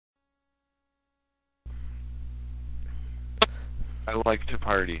I like to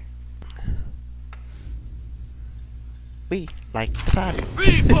party. We like to party.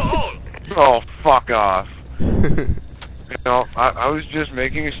 Oh, fuck off. You know, I was just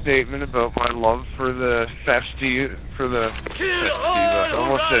making a statement about my love for the I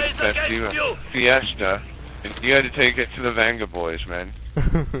almost said fiesta, and you had to take it to the Vanga boys, man.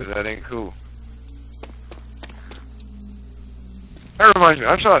 'Cause that ain't cool. That reminds me,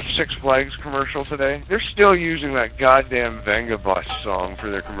 I saw a Six Flags commercial today. They're still using that goddamn Vanga bus song for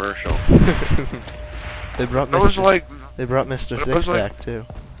their commercial. They brought Mr. Six back too.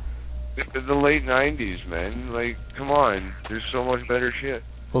 The late 90s, man. Like, come on. There's so much better shit.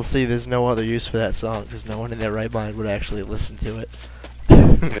 Well, see, there's no other use for that song, because no one in their right mind would actually listen to it.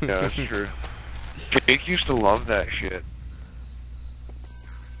 Yeah, that's true. Jake used to love that shit.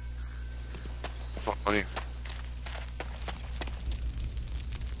 Funny.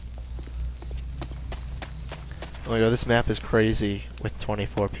 Oh my god, this map is crazy with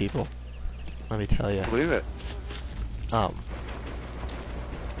 24 people. Let me tell you. Believe it.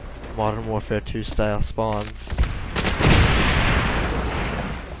 Modern Warfare 2 style spawns.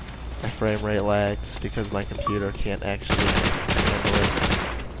 My frame rate lags because my computer can't actually handle it.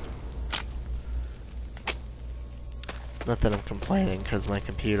 Not that I'm complaining, because my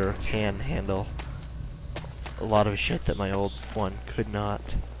computer can handle a lot of shit that my old one could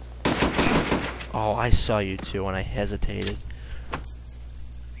not. Oh, I saw you too and I hesitated.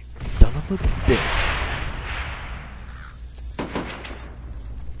 Son of a bitch.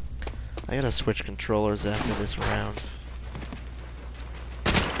 I gotta switch controllers after this round.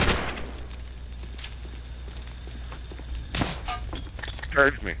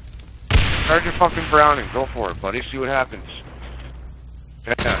 Charge me. Charge your fucking Browning. Go for it, buddy. See what happens.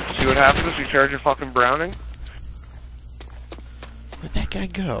 Yeah, see what happens if you charge your fucking Browning? Where'd that guy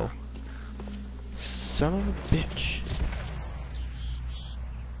go? Son of a bitch.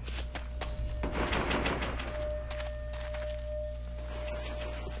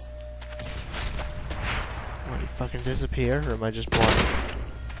 What, he fucking disappear, or am I just blind?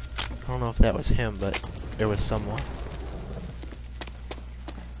 I don't know if that was him, but there was someone.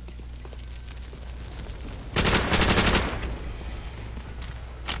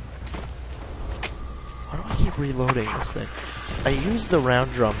 Why do I keep reloading this thing? I use the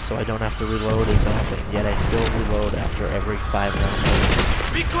round drum so I don't have to reload as often, yet I still reload after every 5 rounds.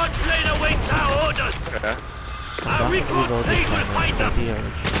 We can't play the way our orders. Yeah. I'm not gonna reload this time, I have the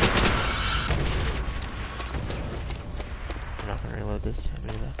urge. I'm not gonna reload this time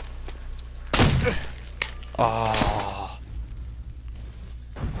either. Oh.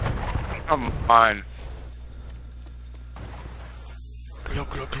 Come on. Glug,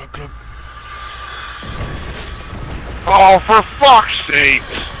 glug, glug, glug. Oh, for fuck's sake!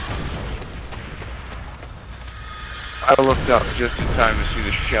 I looked up just in time to see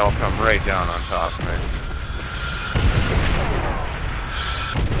the shell come right down on top of me.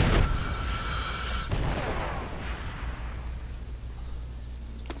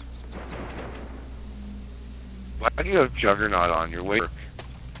 Why do you have Juggernaut on your way?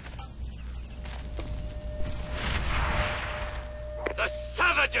 The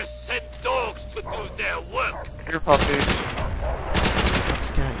savages sent dogs to do their work. Here, puppies.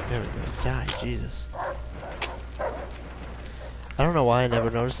 This guy never gonna die, Jesus. I don't know why I never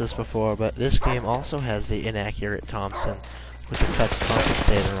noticed this before, but this game also has the inaccurate Thompson with the cuts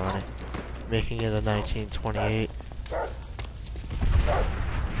compensator on it, making it a 1928.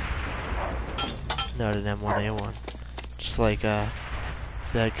 Not an M1A1. Just like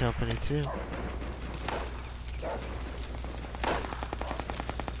Bad Company 2.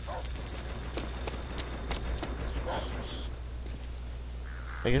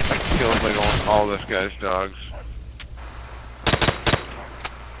 I guess I killed like all this guy's dogs.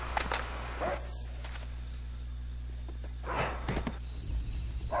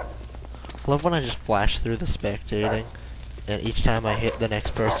 I love when I just flash through the spectating, and each time I hit the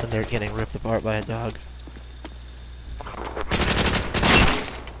next person, they're getting ripped apart by a dog.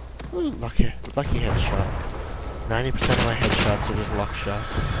 Ooh, lucky headshot. 90% of my headshots are just luck shots.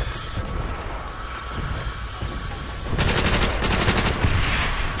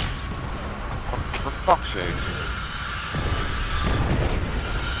 For fuck's sake.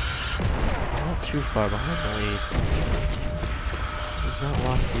 I'm not too far behind the lead. He's not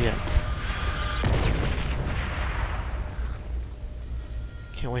lost yet.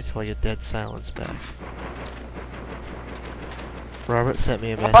 Can't wait till I get dead silence back. Robert sent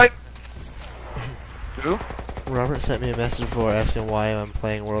me a message. Who? Robert sent me a message before asking why I'm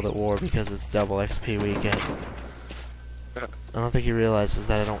playing World at War because it's double XP weekend. I don't think he realizes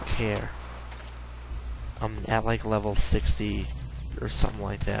that I don't care. I'm at like level 60 or something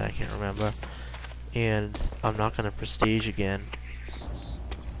like that. I can't remember. And I'm not gonna prestige again.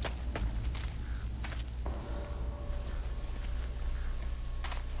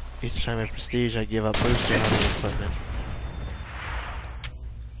 Each time I prestige, I give up booster hunting equipment.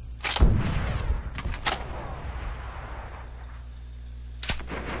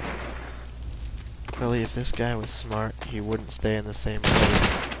 Really, if this guy was smart, he wouldn't stay in the same place.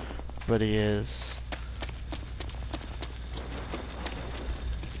 But he is.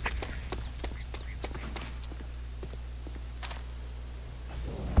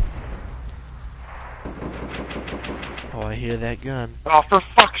 Oh, I hear that gun. Oh, for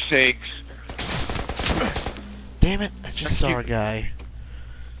fuck's sakes! Damn it, I just saw a guy.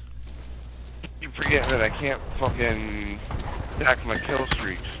 You forget that I can't fucking stack my kill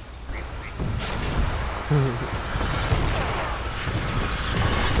streaks.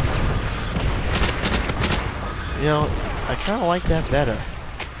 You know, I kinda like that better.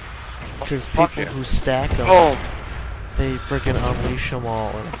 Because Fuck people yeah. who stack them, Oh! they freaking unleash them all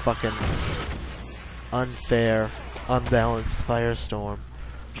in a fucking unfair, unbalanced firestorm.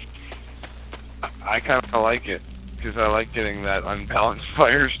 I kinda like it. Because I like getting that unbalanced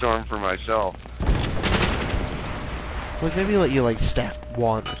firestorm for myself. Well, maybe let you like stack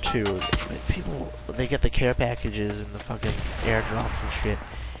 1 or 2. Like, people, they get the care packages and the fucking airdrops and shit,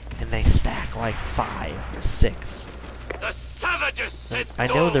 and they stack like 5 or 6. The savages sent I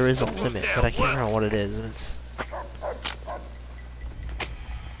know there is a dogs to do limit, their but I can't work. remember what it is, and it's...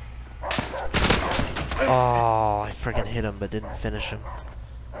 Oh, I freaking hit him, but didn't finish him.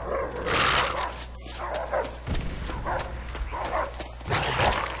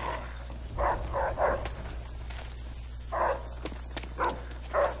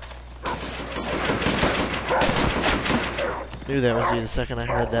 Knew that was you the second I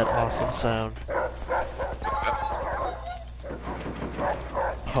heard that awesome sound.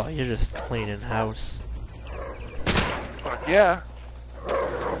 Oh, you're just cleaning house. Fuck yeah.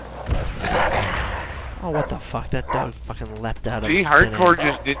 Oh, what the fuck? That dog fucking leapt out of See, thin hardcore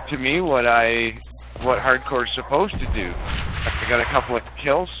air. just did to me what hardcore's supposed to do. I got a couple of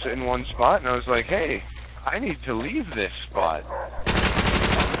kills in one spot, and I was like, hey, I need to leave this spot.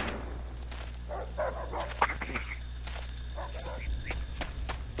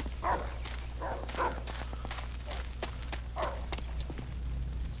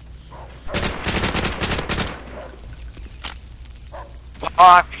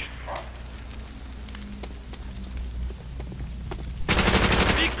 Fuck!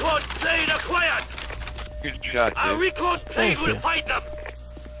 Record plane acquired! Good shot, A dude. record plane Thank will you. find them!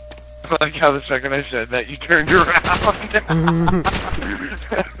 I like how the second I said that, you turned around.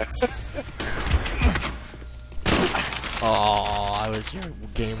 Oh, I was your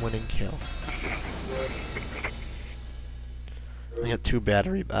game-winning kill. I got 2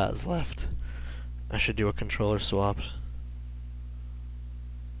 battery bars left. I should do a controller swap.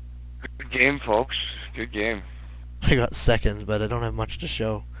 Good game, folks. Good game. I got seconds, but I don't have much to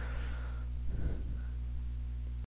show.